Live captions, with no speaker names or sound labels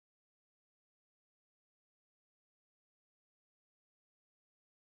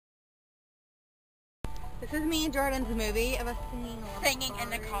This is me and Jordan's movie of us singing in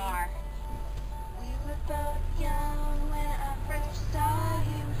the car. We were both young when I first saw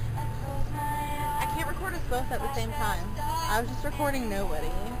you. I closed my eyes. I can't record us both at the same time. I was just recording nobody.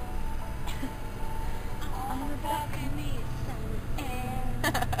 On the balcony, some air.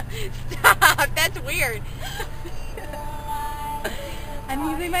 Stop! That's weird. I'm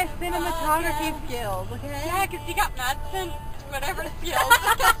using my cinematography skills, okay? Yeah, because you got nuts and whatever skills.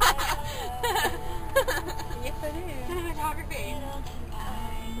 Yes, I do. Cinematography.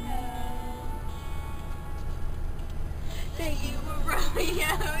 Say you were Romeo,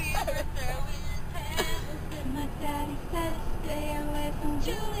 you were throwing hands. My daddy said stay away from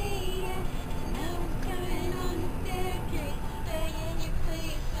Juliet. And I was coming on the staircase, begging you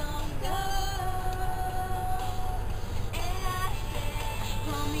please don't go. And I said,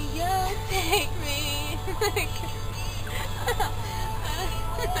 Romeo, take me.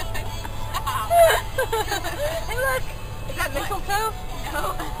 Hey, look! Is that mistletoe? No.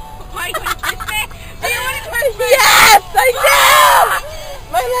 Why, you want to kiss me? Do you want to kiss me? Yes, I do!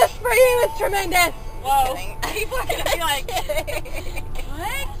 My list for you is tremendous. Whoa. Kidding. People are going to be like,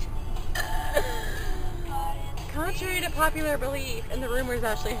 what? Contrary to popular belief, and the rumors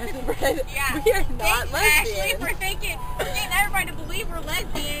Ashley has spread, Yeah. we are not Thanks, lesbians. Ashley, for getting everybody to believe we're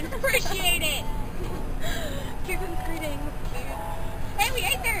lesbians. Appreciate it. Season's greetings. Hey, we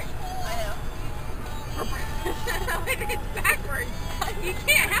ate there. I know. It's backwards. You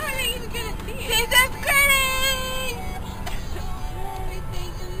can't. How are they even going to see it? Season's greetings!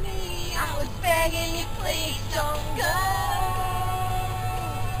 Everything to me, I was begging you, please don't go.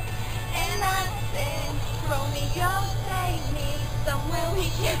 And I said, Romeo, take me somewhere we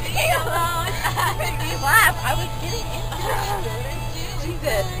can be alone. Made me laugh. I was getting into it. She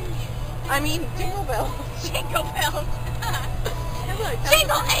did. I mean, jingle bells. Jingle bells. Hey, look,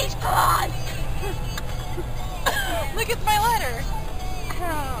 Jingle H Claus. Look, it's my letter. Know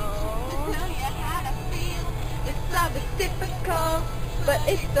Oh. you how to feel. It's not the typical, but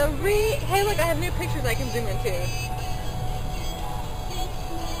it's the Hey, look, I have new pictures I can zoom into.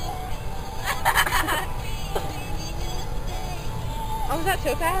 Oh, was that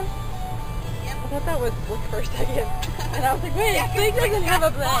Topaz? Yep. I thought that was Look for a second. And I was like, wait, Fig doesn't have a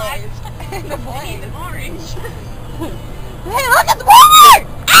blaze. The blaze. It's orange. Hey, look at the blaze!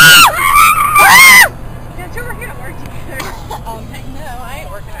 Don't you work at a work together? Heck no, I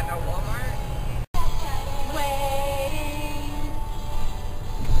ain't working at no Walmart. Waiting,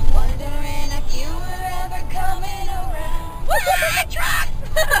 wondering if you were ever coming around. What's up with the truck?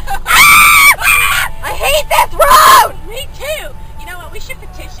 I hate this road! Me too. You know what? We should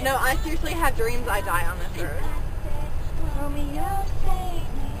petition. No, I seriously have dreams I die on this road. Romeo, take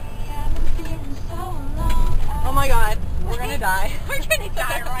me. I've been feeling so alone. Oh my god, we're gonna die. We're gonna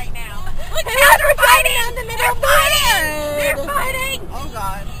die right now. Look, Hey, how look, they're we're fighting! fighting in the middle They're of the fighting! road. They're fighting! Oh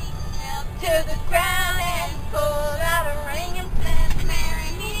god. To the ground and pulled out a ring and said,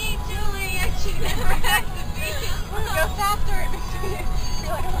 marry me, Juliet. She never had to be. Go faster.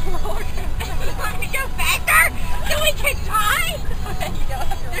 You're like on a roller coaster. You want me to go faster? So we can die?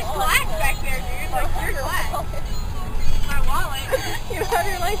 There's glass back there, dude. Like, there's glass. My wallet. You have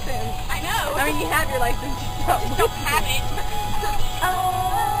your license. I know. I mean, you have your license. You don't have it.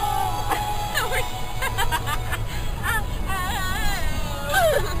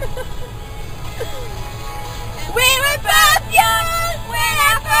 We were both young when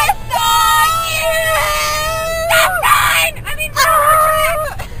I first saw you. Stop sign! I mean,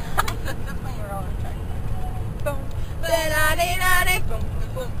 That's when we're all in track. Boom. Ba-da-dee-da-dee.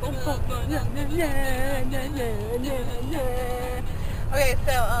 Okay,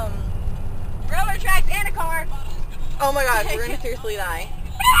 so, roller tracks and a car. oh my god, we're gonna seriously die.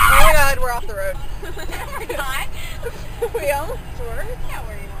 Oh my god, we're off the road. We're not. We almost were. Yeah,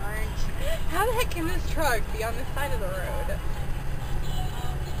 we weren't. How the heck can this truck be on this side of the road?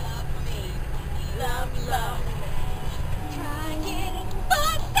 Love, love. Trying for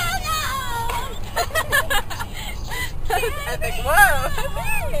so long. That was epic. Whoa.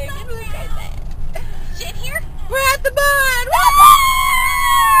 Shit here? We're at the barn.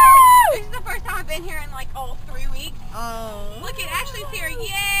 This is the first time I've been here in like, 3 weeks. Oh. Look at Ashley's here.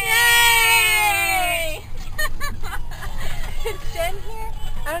 Yay! Is Jen here?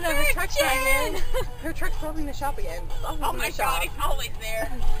 I don't know. Her truck's driving in. Her truck's probably in the shop again. Oh my god, it's always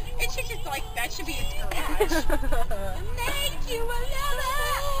there. It should just like, that should be its garage. Make you a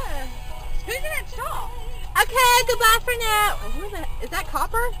lover. Who's in that stall? Okay, goodbye for now. Who is that? Is that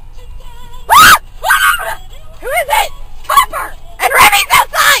Copper? Who is it? Copper! And Remy's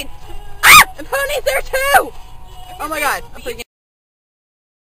outside! Ah! And Pony's there too! Oh my god, I'm freaking